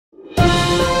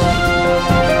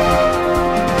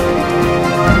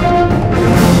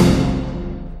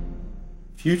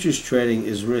Futures trading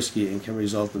is risky and can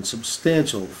result in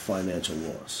substantial financial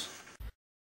loss.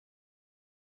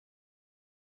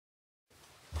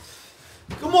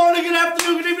 Good morning, good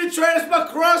afternoon, good evening, traders from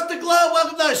across the globe.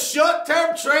 Welcome to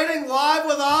Short-Term Trading Live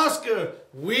with Oscar.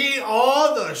 We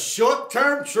are the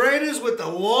short-term traders with the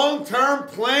long-term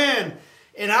plan.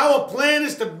 And our plan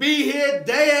is to be here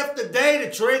day after day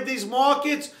to trade these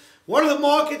markets. One of the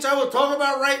markets I will talk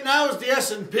about right now is the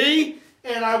S&P.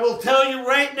 And I will tell you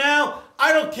right now,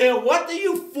 I don't care what the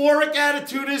euphoric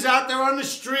attitude is out there on the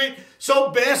street. So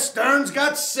Bear Stearns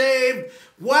got saved.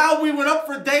 Wow, we went up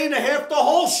for a day and a half. The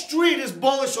whole street is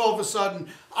bullish all of a sudden.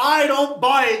 I don't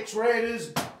buy it,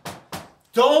 traders.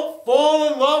 Don't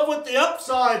fall in love with the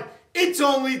upside. It's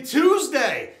only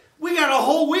Tuesday. We got a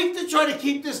whole week to try to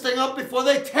keep this thing up before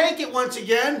they tank it once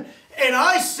again. And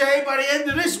I say by the end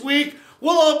of this week,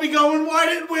 we'll all be going, why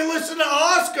didn't we listen to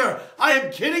Oscar? I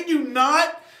am kidding you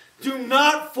not. Do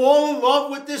not fall in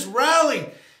love with this rally.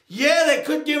 Yeah, they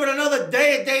could give it another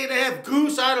day, a day and a half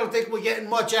goose. I don't think we're getting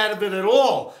much out of it at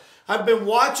all. I've been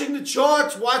watching the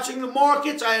charts, watching the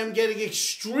markets. I am getting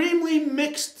extremely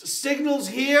mixed signals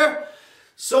here.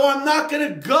 So I'm not going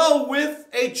to go with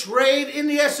a trade in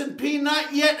the S&P.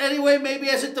 Not yet anyway.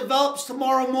 Maybe as it develops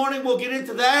tomorrow morning, we'll get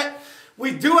into that.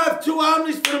 We do have two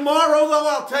omnis for tomorrow, though,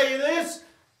 I'll tell you this.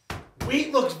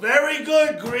 Wheat looks very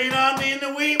good. Green omni in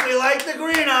the wheat. We like the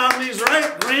green omnis,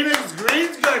 right?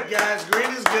 Green's good, guys.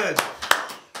 Green is good.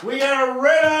 We got a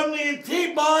red omni in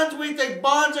T-bonds. We think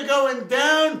bonds are going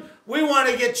down. We want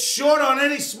to get short on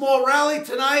any small rally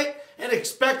tonight and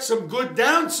expect some good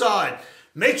downside.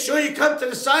 Make sure you come to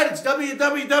the site. It's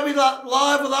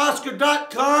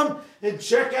www.livewithoscar.com and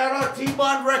check out our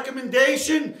T-bond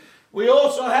recommendation. We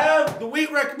also have the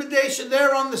wheat recommendation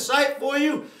there on the site for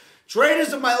you.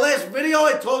 Traders, in my last video,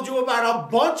 I told you about a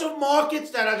bunch of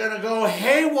markets that are going to go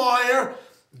haywire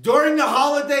during the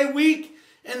holiday week.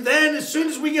 And then as soon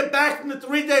as we get back from the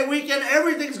 3-day weekend,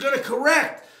 everything's going to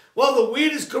correct. Well, the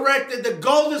wheat is corrected, the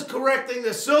gold is correcting,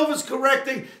 the silver's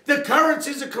correcting, the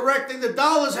currencies are correcting, the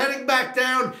dollar's heading back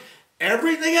down.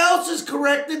 Everything else is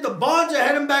corrected. The bonds are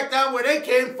heading back down where they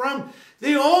came from.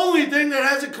 The only thing that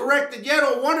hasn't corrected yet,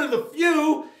 or one of the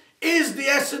few, is the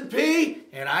S&P,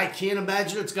 and I can't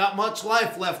imagine it's got much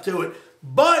life left to it.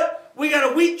 But we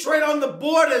got a wheat trade on the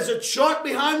board. There's a chart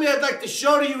behind me I'd like to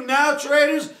show to you now,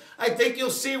 traders. I think you'll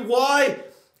see why.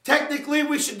 Technically,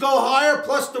 we should go higher,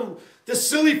 plus the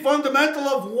silly fundamental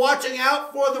of watching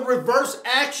out for the reverse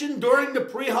action during the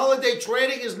pre-holiday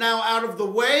trading is now out of the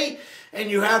way.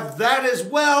 And you have that as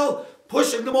well,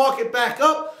 pushing the market back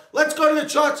up. Let's go to the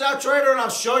charts now, trader, and I'll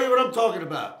show you what I'm talking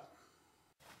about.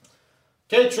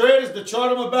 Okay, traders, the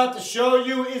chart I'm about to show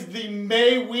you is the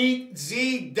May wheat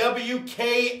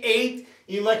ZWK8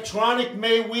 electronic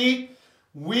May wheat.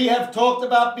 We have talked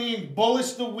about being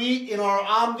bullish the wheat in our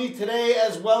Omni today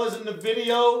as well as in the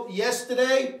video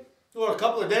yesterday, or a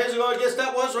couple of days ago, I guess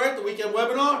that was, right? The weekend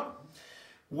webinar.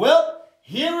 Well,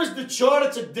 here is the chart.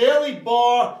 It's a daily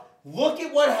bar. Look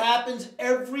at what happens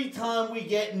every time we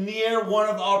get near one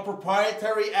of our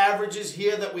proprietary averages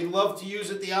here that we love to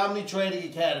use at the Omni Trading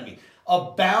Academy.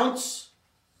 A bounce,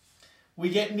 we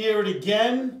get near it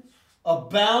again, a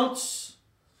bounce,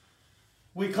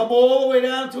 we come all the way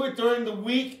down to it during the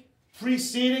week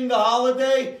preceding the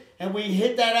holiday, and we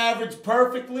hit that average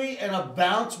perfectly, and a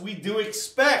bounce we do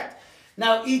expect.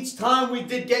 Now, each time we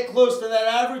did get close to that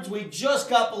average, we just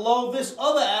got below this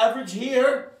other average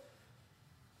here.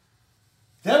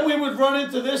 Then we would run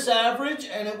into this average,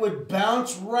 and it would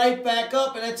bounce right back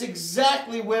up, and that's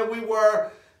exactly where we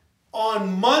were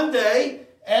on Monday,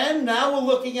 and now we're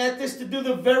looking at this to do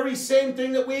the very same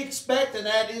thing that we expect, and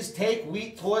that is take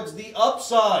wheat towards the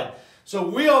upside. So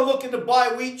we are looking to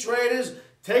buy wheat, traders.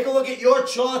 Take a look at your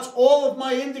charts. All of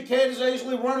my indicators I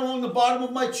usually run along the bottom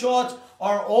of my charts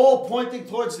are all pointing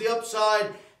towards the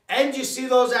upside, and you see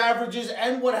those averages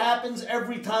and what happens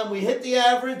every time we hit the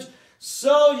average.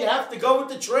 So you have to go with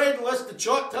the trade unless the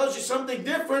chart tells you something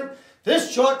different.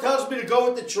 This chart tells me to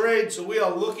go with the trade, so we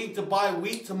are looking to buy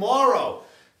wheat tomorrow.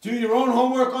 Do your own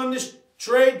homework on this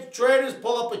trade, traders.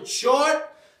 Pull up a chart.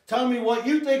 Tell me what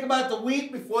you think about the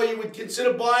wheat before you would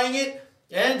consider buying it.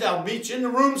 And I'll meet you in the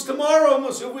rooms tomorrow, and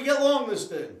we'll see if we get long this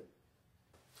thing.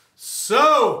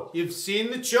 So, you've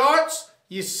seen the charts.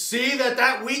 You see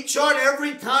that wheat chart,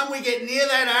 every time we get near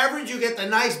that average, you get the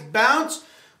nice bounce.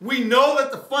 We know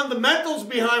that the fundamentals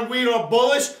behind wheat are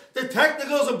bullish. The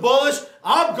technicals are bullish.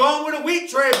 I'm going with a wheat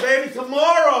trade, baby,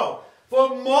 tomorrow.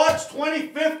 For March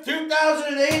 25th,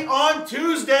 2008, on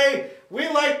Tuesday, we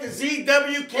like the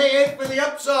ZWK8 for the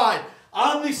upside.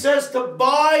 Omni says to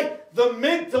buy the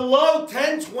mid to low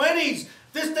 1020s.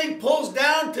 This thing pulls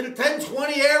down to the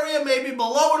 1020 area, maybe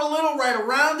below it a little, right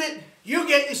around it. You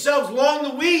get yourselves long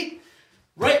the wheat.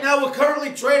 Right now we're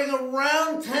currently trading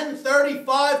around 1035,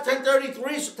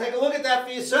 1033, so take a look at that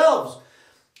for yourselves.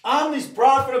 Omni's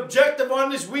profit objective on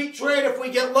this wheat trade, if we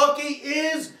get lucky,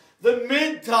 is the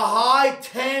mid to high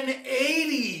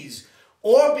 1080s,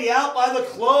 or be out by the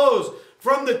close.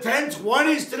 From the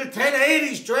 1020s to the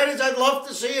 1080s, traders, I'd love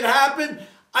to see it happen.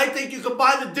 I think you can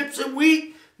buy the dips in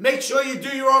wheat. Make sure you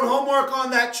do your own homework on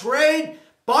that trade.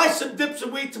 Buy some dips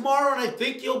in wheat tomorrow, and I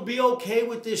think you'll be okay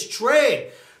with this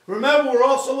trade. Remember, we're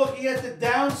also looking at the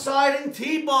downside in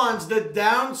T-bonds. The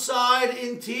downside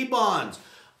in T-bonds.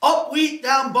 Up wheat,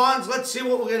 down bonds. Let's see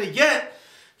what we're going to get.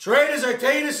 Traders, I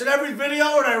tell you this in every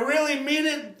video, and I really mean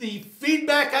it. The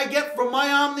feedback I get from my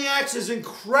OmniAx is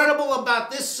incredible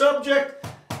about this subject,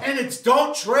 and it's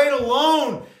don't trade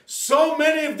alone. So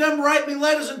many of them write me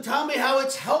letters and tell me how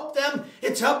it's helped them.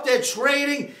 It's helped their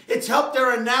trading. It's helped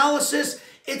their analysis.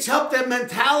 It's helped their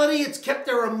mentality. It's kept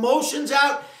their emotions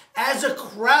out. As a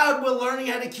crowd, we're learning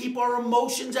how to keep our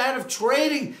emotions out of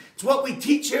trading. It's what we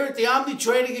teach here at the Omni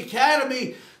Trading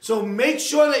Academy. So make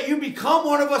sure that you become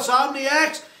one of us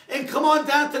OmniAx and come on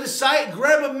down to the site,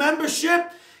 grab a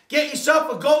membership, get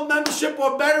yourself a gold membership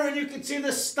or better, and you can see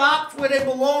the stops where they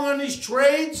belong on these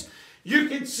trades. You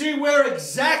can see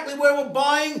exactly where we're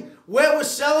buying, where we're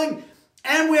selling,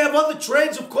 and we have other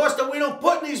trades, of course, that we don't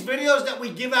put in these videos that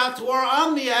we give out to our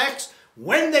OmniAx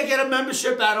when they get a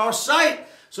membership at our site.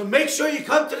 So make sure you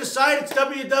come to the site. It's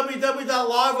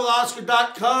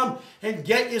www.livewithoscar.com and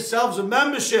get yourselves a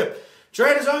membership.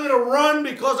 Traders, I'm going to run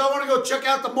because I want to go check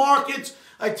out the markets.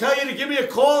 I tell you to give me a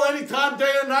call anytime,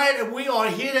 day or night, and we are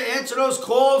here to answer those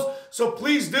calls. So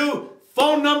please do.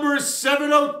 Phone number is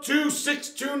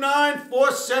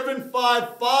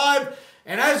 702-629-4755.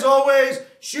 And as always,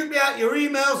 shoot me out your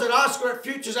emails at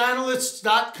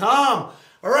oscar@futuresanalysts.com.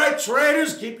 All right,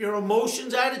 traders, keep your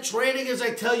emotions out of trading, as I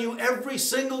tell you every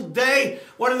single day.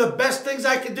 One of the best things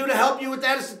I can do to help you with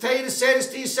that is to tell you to say this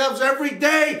to yourselves every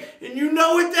day, and you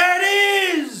know what that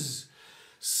is.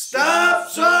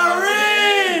 Stops are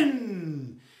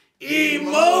in.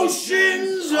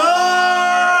 Emotions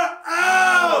are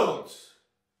out.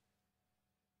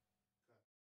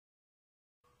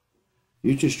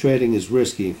 Futures trading is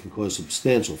risky and can cause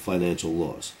substantial financial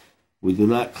loss. We do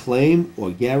not claim or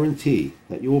guarantee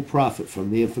that you will profit from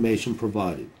the information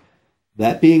provided.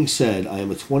 That being said, I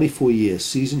am a 24-year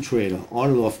seasoned trader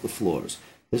on and off the floors.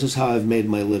 This is how I've made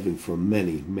my living for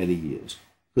many, many years.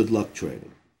 Good luck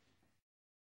trading.